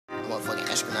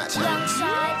Astronaut challenge.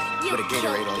 Put a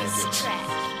Gatorade on that bitch.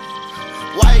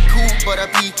 White cool, but a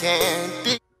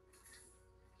pecan.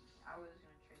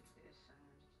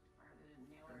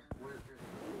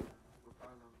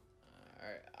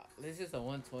 Alright, this is a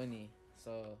 120,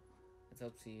 so it's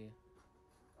up to you.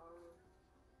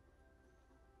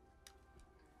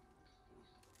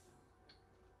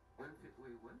 Wait,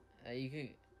 what? You could,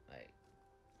 like,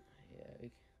 yeah, we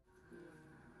can.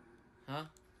 Huh?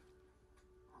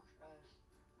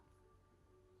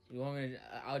 You want me to?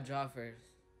 I'll draw first.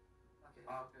 Okay.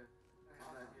 Oh, okay.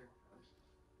 Right here.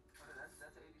 Okay, that's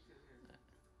 82 here.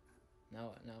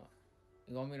 No.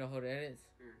 You want me to hold edits?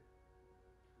 Here.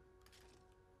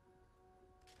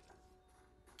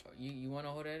 You want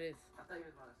to hold edits? I thought you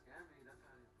was about to scam me. That's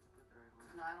how you put the right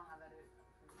one. No, I don't have edit.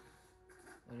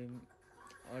 What do you mean?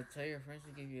 Or tell your friends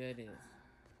to give you edits.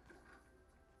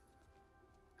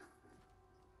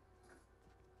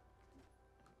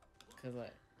 Cause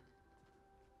like.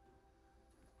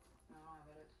 No, I don't have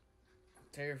edit.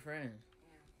 Tell your friends.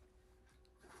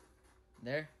 Yeah.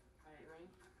 There? Alright,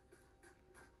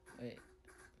 ready? Wait.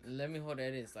 Let me hold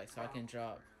edits like so I can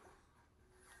drop.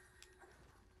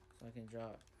 Where do you go?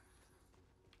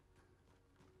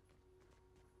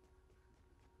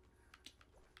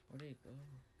 Yo.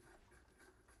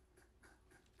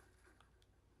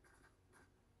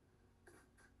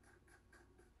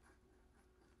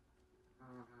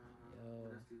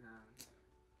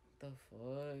 What the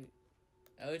fuck?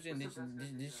 Elgin,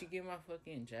 did she get my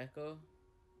fucking Jacko?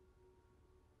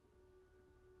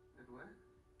 What?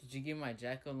 Did you get my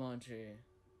Jacko launcher?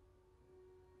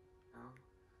 No.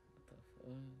 What the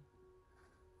fuck?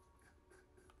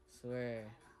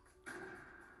 Swear.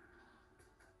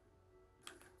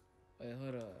 Wait,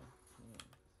 hold up. What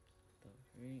the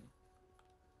freak?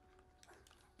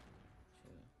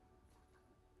 Chill.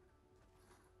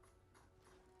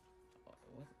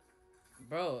 What?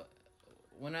 Bro,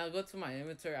 when I go to my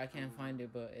inventory, I can't find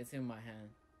it, but it's in my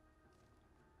hand.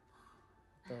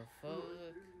 What the fuck?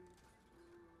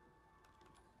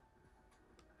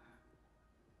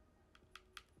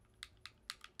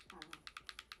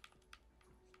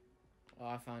 Oh,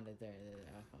 I found it there.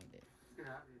 I found it. You can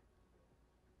have it.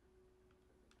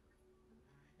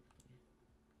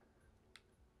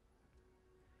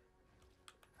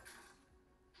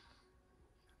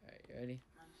 Alright, you ready?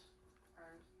 Nice.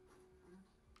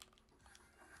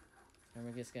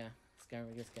 Scammer get scam.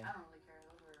 Scammer get scam. I don't really care.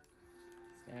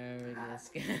 Those are...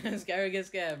 Scammer get scam. Scammer get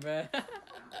scam, bro.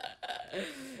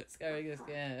 Scammer get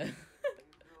scam.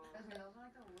 Those are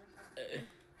like the worst.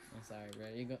 I'm sorry, bro.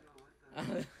 You go.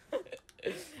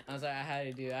 I'm sorry, I had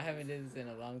to do it. I haven't did this in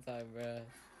a long time, bro.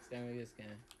 Scammer get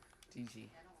scam. GG.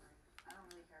 Yeah, don't worry. I don't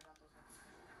really care about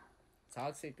those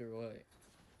Toxic or what?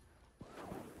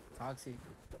 Toxic.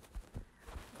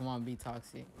 Come on, be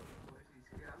toxic.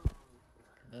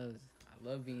 Cause I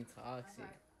love being toxic. No,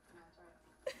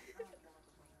 it's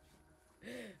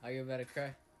alright. Are you about to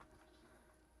cry?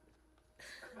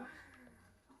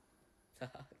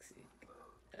 Toxic.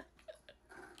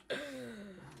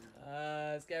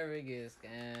 Scammer get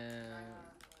scam.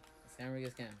 Scammer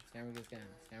get scam. Scammer get scam.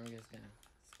 Scammer get scam.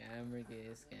 Scammer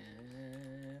get scam.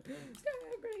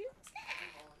 Scammer get scam.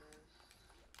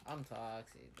 I'm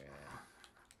toxic, bro.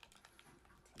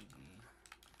 TV.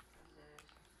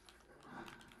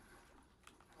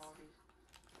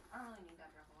 I don't really need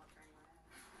that drop a lot for anyone.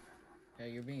 Yeah,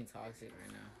 you're being toxic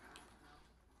right now.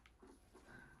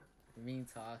 You're being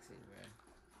toxic, bro.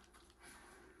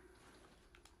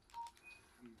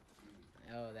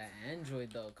 Yo, that Android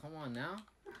though. Come on now.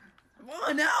 Come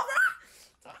on now,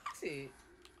 bro. Toxic.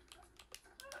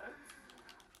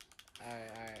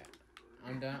 Alright.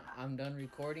 I'm done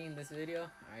recording this video.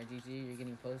 Alright, GG, you're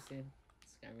getting posted.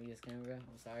 Scammer get scam, bro.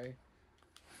 I'm sorry.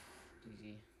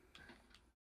 GG.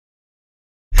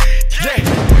 I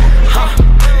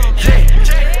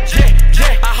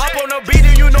hop on the beat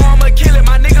and you know I'ma kill it.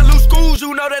 My nigga lose schools,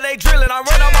 you know that they drilling. I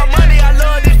run on my money, I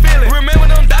love this feeling. Remember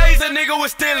them days a nigga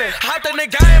was stealing. Hopped in the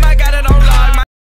game,